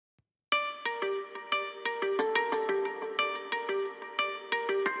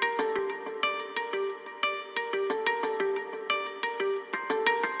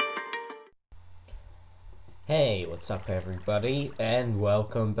Hey, what's up everybody, and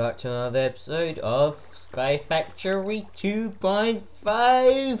welcome back to another episode of Skyfactory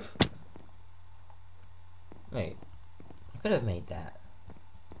 2.5! Wait, I could have made that.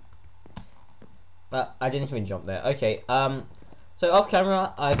 But I didn't even jump there. Okay, so off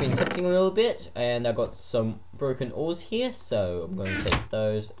camera, I've been setting a little bit, and I've got some broken ores here, so I'm going to take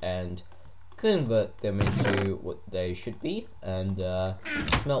those and convert them into what they should be, and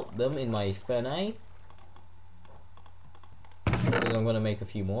smelt them in my furnace. Because I'm going to make a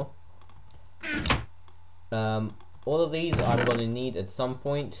few more. All of these I'm going to need at some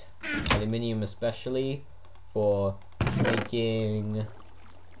point, aluminium especially, for making,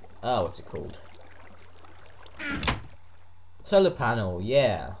 what's it called? Solar panel,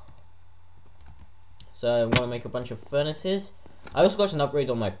 yeah. So I'm going to make a bunch of furnaces. I also got an upgrade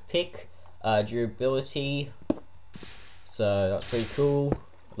on my pick, durability, so that's pretty cool,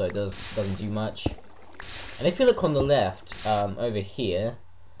 though it doesn't do much. And if you look on the left, over here,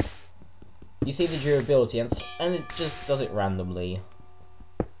 you see the durability, and it just does it randomly.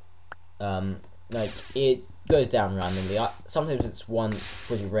 Like, it goes down randomly. Sometimes it's 1,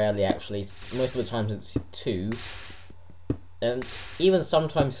 pretty rarely actually. Most of the times it's 2. And even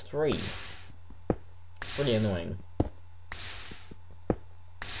sometimes 3. Pretty annoying.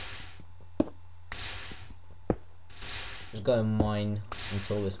 Just go and mine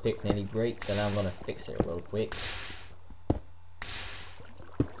until this pick nearly breaks, and I'm gonna fix it real quick.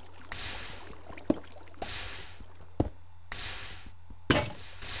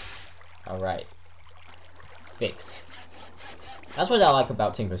 Alright. Fixed. That's what I like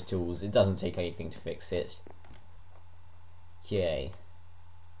about Tinker's Tools, it doesn't take anything to fix it. Okay.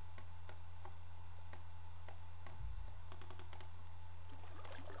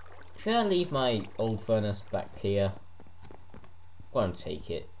 Should I leave my old furnace back here? Won't take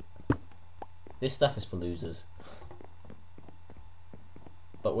it. This stuff is for losers.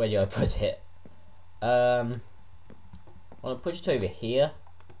 But where do I put it? I'll put it over here.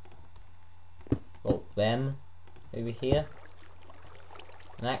 Well, them over here.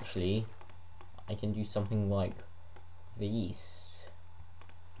 And actually, I can do something like this.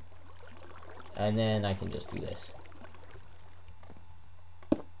 And then I can just do this.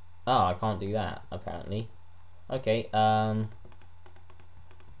 Oh, I can't do that, apparently. Okay,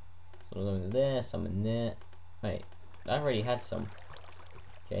 some in there, some in there. Wait, I already had some.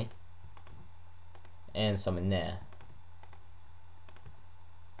 Okay. And some in there.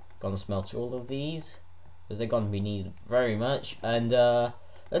 Gonna smelt all of these, because they're gonna be needed very much. And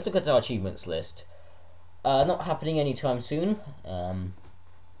let's look at our achievements list. Not happening anytime soon. I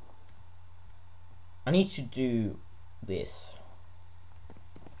need to do this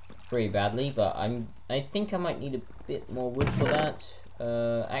pretty badly, but I think I might need a bit more wood for that.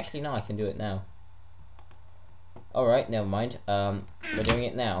 Actually, no, I can do it now. Alright, never mind. We're doing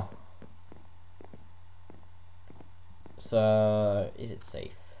it now. So, is it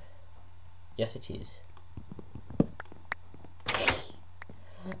safe? Yes, it is.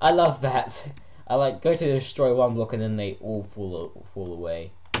 I love that. I like go to destroy one block and then they all fall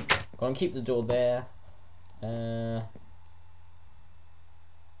away. Gonna keep the door there.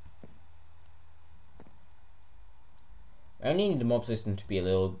 I only need the mob system to be a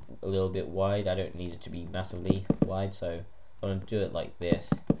little bit wide. I don't need it to be massively wide, so I'm gonna do it like this.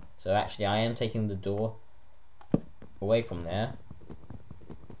 So actually, I am taking the door away from there.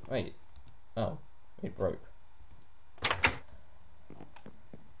 Wait, oh, it broke.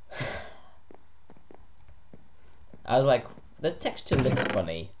 I was like, the texture looks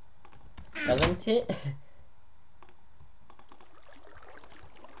funny, doesn't it?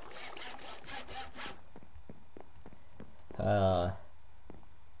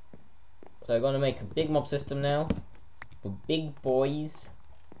 So I'm gonna make a big mob system now for big boys.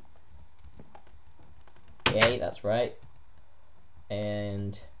 Okay, that's right.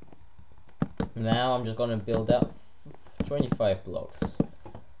 And now I'm just gonna build up 25 blocks.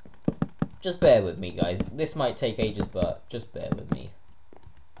 Just bear with me, guys. This might take ages, but just bear with me.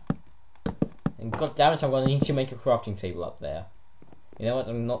 And god damn it, I'm gonna need to make a crafting table up there. You know what?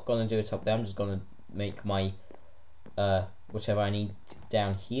 I'm not gonna do it up there. I'm just gonna make my whatever I need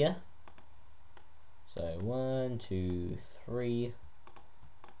down here. So 1, 2, 3,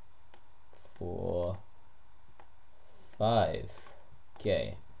 4, 5.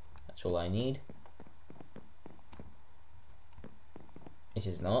 Okay, that's all I need. It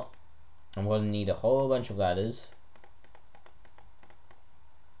is not. I'm going to need a whole bunch of ladders.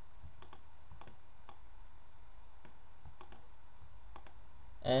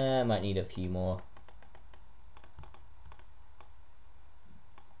 I might need a few more.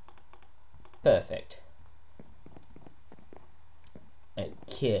 Perfect.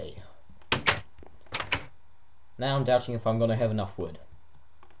 Okay. Now I'm doubting if I'm gonna have enough wood.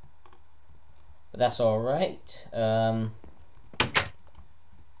 But that's alright. That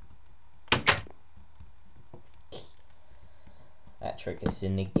trick is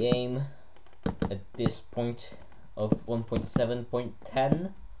in the game at this point of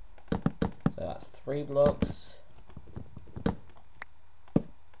 1.7.10. So that's 3 blocks.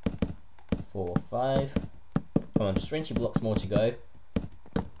 4, 5. Come on, just 20 blocks more to go.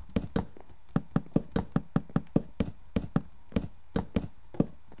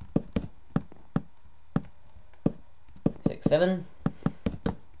 6, 7.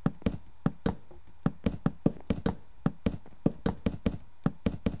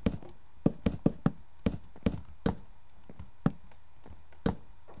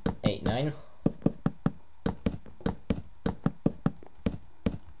 8, 9.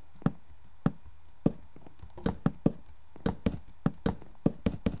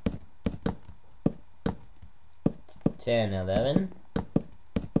 10, 11.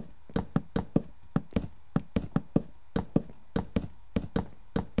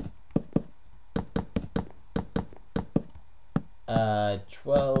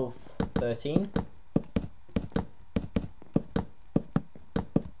 12, 13.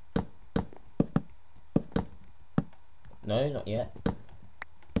 No, not yet.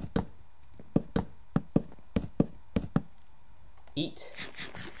 Eat.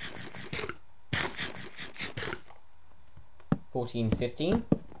 14, 15.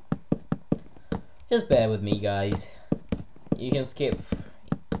 Just bear with me, guys. You can skip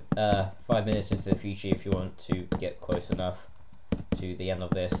 5 minutes into the future if you want to get close enough to the end of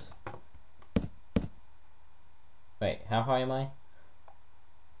this. Wait, how high am I?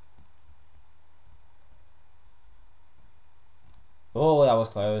 Oh, that was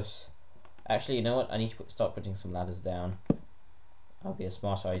close. Actually, you know what? I need to start putting some ladders down. That'll be a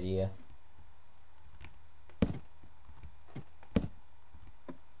smart idea.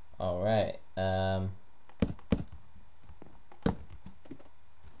 Alright, 1,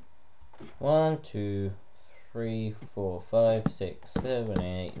 2, 3, 4, 5, 6, 7,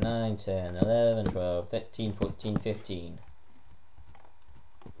 8, 9, 10, 11, 12, 13, 14, 15.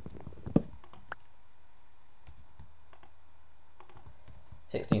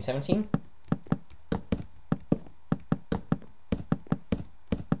 16, 17.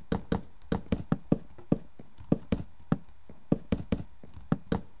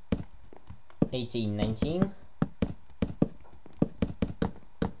 18, 19.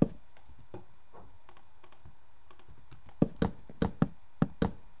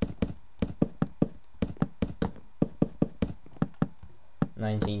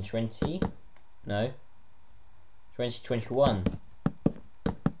 19, 20. No. 20, 21.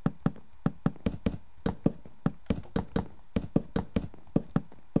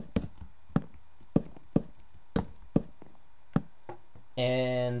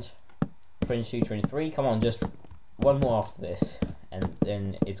 And 22, 23. Come on, just one more after this, and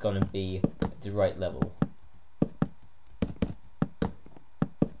then it's gonna be the right level.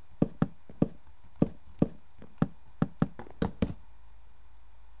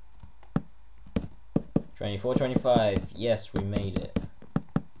 $24, $25. Yes, we made it.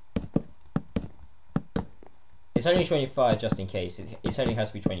 It's only 25 just in case. It only has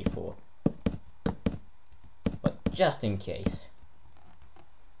to be 24. But just in case.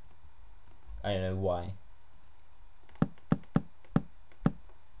 I don't know why.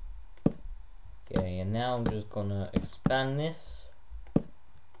 Okay, and now I'm just gonna expand this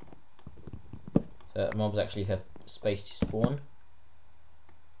so that mobs actually have space to spawn.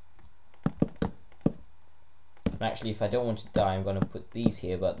 And actually, if I don't want to die, I'm gonna put these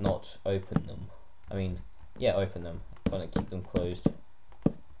here but not open them. I mean, yeah, open them. I'm gonna keep them closed.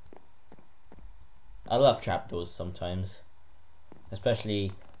 I love trapdoors sometimes,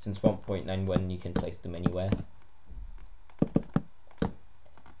 especially since 1.9 when you can place them anywhere.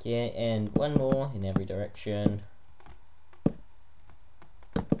 Okay, and one more in every direction.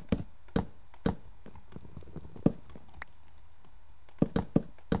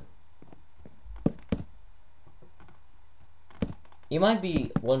 You might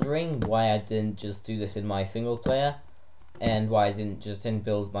be wondering why I didn't just do this in my single player, and why I didn't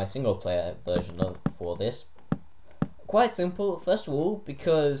build my single player version for this. Quite simple. First of all,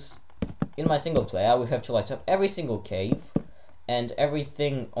 because in my single player I would have to light up every single cave and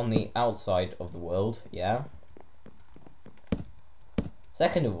everything on the outside of the world, yeah.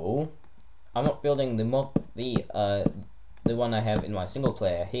 Second of all, I'm not building the one I have in my single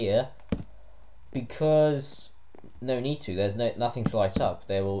player here because no need to. There's nothing to light up.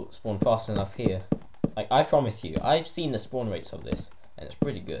 They will spawn fast enough here. Like, I promise you, I've seen the spawn rates of this. and it's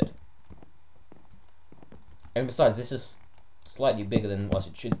pretty good. And besides, this is slightly bigger than what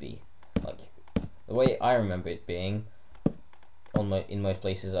it should be. Like the way I remember it being, in most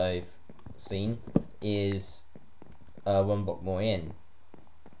places I've seen, is 1 block more in.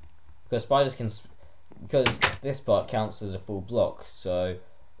 Because spiders can, because this part counts as a full block, so,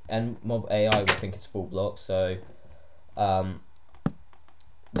 and mob AI would think it's full block, so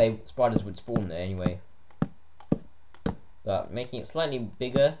spiders would spawn there anyway. But making it slightly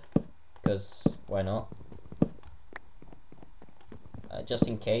bigger, because why not? Just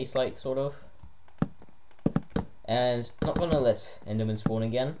in case, like, sort of. And not gonna let Enderman spawn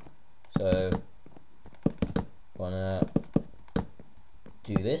again, so gonna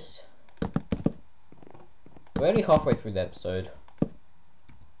do this. We're only halfway through the episode,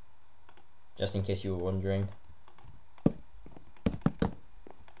 just in case you were wondering.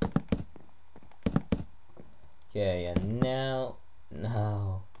 Okay, and now,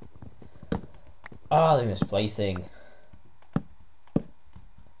 no. Ah, they're misplacing.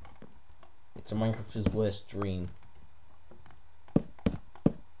 It's a Minecrafter's worst dream.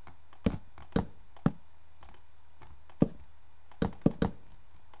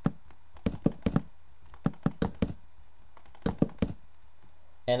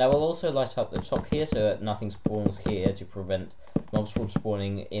 And I will also light up the top here so that nothing spawns here to prevent mobs from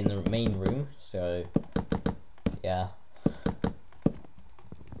spawning in the main room, so yeah.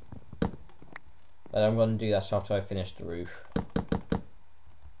 But I'm going to do that after I finish the roof.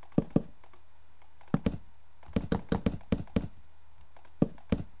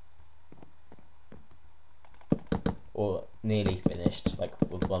 Or nearly finished, like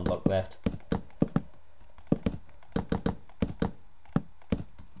with 1 block left.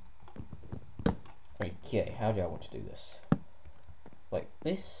 Okay, how do I want to do this? Like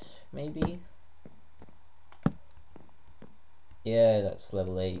this, maybe? Yeah, that's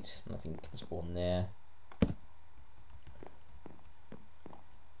level 8. Nothing can spawn there.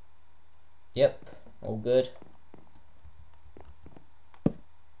 Yep, all good.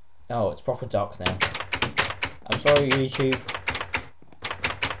 Oh, it's proper dark now. I'm sorry, YouTube.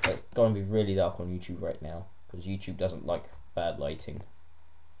 It's going to be really dark on YouTube right now, because YouTube doesn't like bad lighting.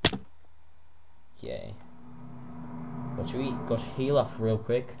 Okay. Got to heal up real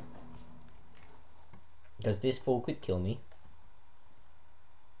quick, because this fall could kill me.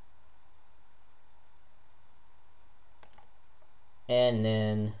 And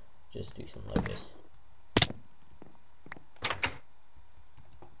then just do something like this.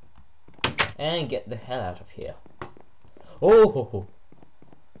 And get the hell out of here. Oh, ho, ho.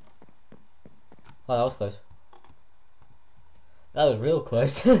 Oh, that was close. That was real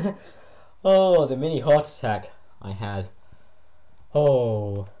close. Oh, the mini heart attack I had.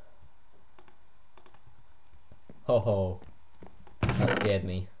 Oh. Ho ho. That scared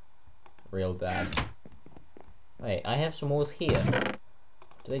me. Real bad. Wait, I have some walls here. What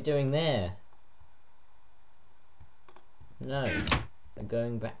are they doing there? No. They're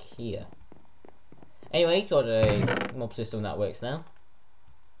going back here. Anyway, got a mob system that works now.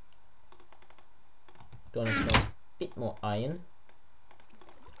 Gonna smell a bit more iron.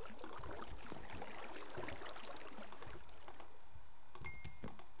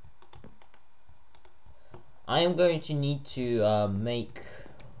 I am going to need to make,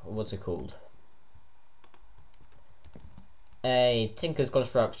 what's it called? A Tinker's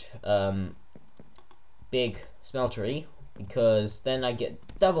Construct big smeltery, because then I get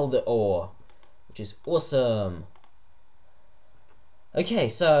double the ore, which is awesome. Okay,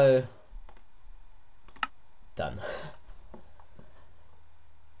 so done.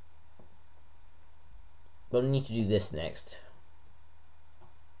 But I need to do this next.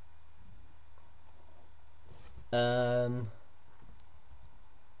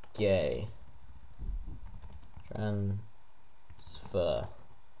 Okay. Transfer.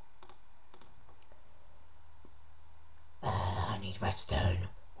 I need redstone,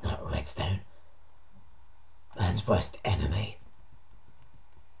 not redstone. Man's worst enemy.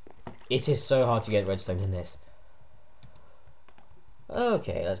 It is so hard to get redstone in this.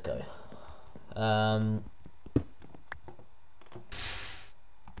 Okay, let's go.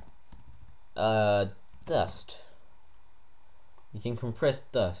 Dust. You can compress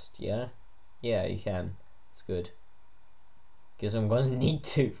dust, yeah? Yeah, you can. It's good. Because I'm gonna need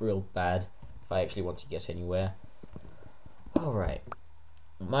to real bad if I actually want to get anywhere. Alright.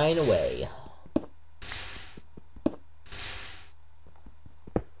 Mine away.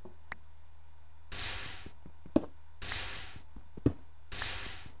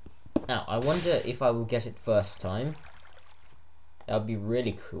 Now, I wonder if I will get it first time. That would be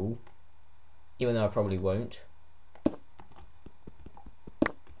really cool. Even though I probably won't.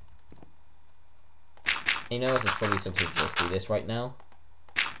 You know what? It's probably something to just do this right now,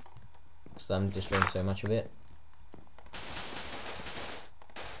 because I'm destroying so much of it.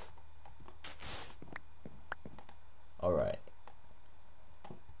 Alright.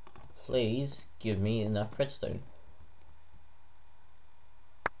 Please give me enough redstone.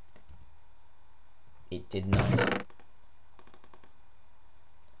 It did not.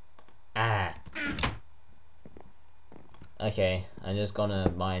 Ah. Okay, I'm just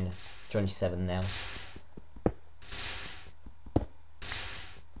gonna mine 27 now.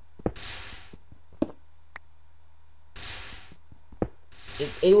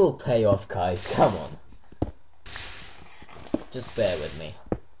 It will pay off, guys. Come on. Just bear with me.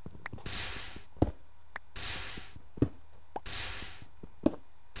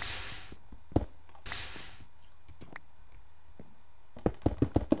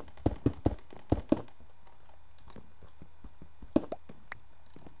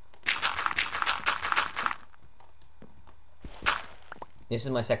 This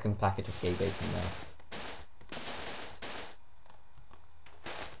is my second packet of gay bacon now.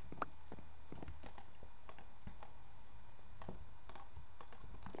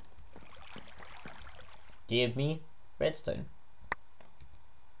 Give me redstone.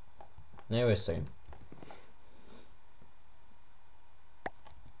 No redstone.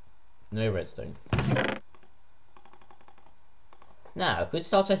 No redstone. Now, I could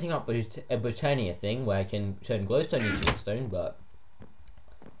start setting up a Britannia thing where I can turn glowstone into redstone, but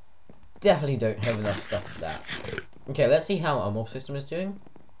definitely don't have enough stuff for that. Okay, let's see how our mob system is doing.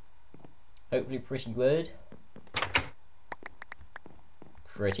 Hopefully pretty good.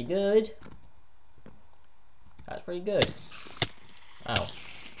 Pretty good. That's pretty good. Ow.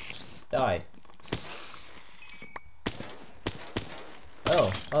 Die.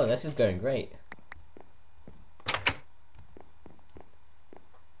 Oh, this is going great.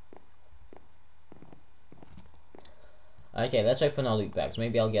 Okay, let's open our loot bags.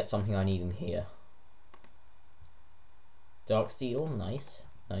 Maybe I'll get something I need in here. Dark steel, nice,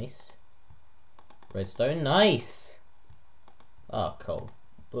 nice. Redstone, nice! Oh, coal.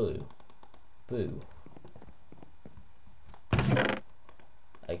 Boo. Boo.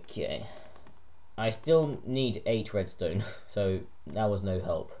 Okay. I still need 8 redstone, so that was no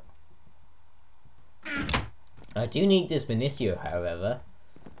help. I do need this Minicio, however.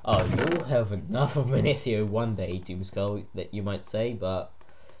 Oh, you'll have enough of Minicio one day, Doomskull, that you might say, but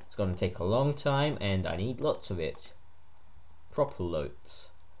it's gonna take a long time, and I need lots of it. Proper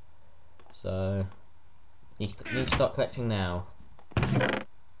loads. So, need to start collecting now.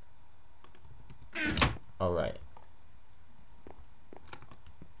 Alright.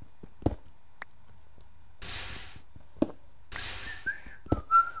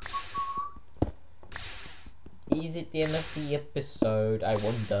 Is it the end of the episode? I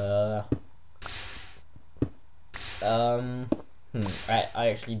wonder. I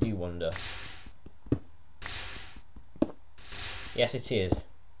actually do wonder. Yes, it is.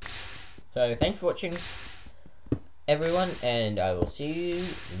 So, thanks for watching, everyone, and I will see you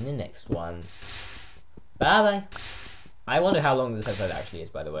in the next one. Bye-bye. I wonder how long this episode actually is,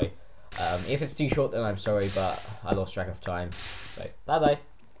 by the way. If it's too short, then I'm sorry, but I lost track of time. So, bye-bye.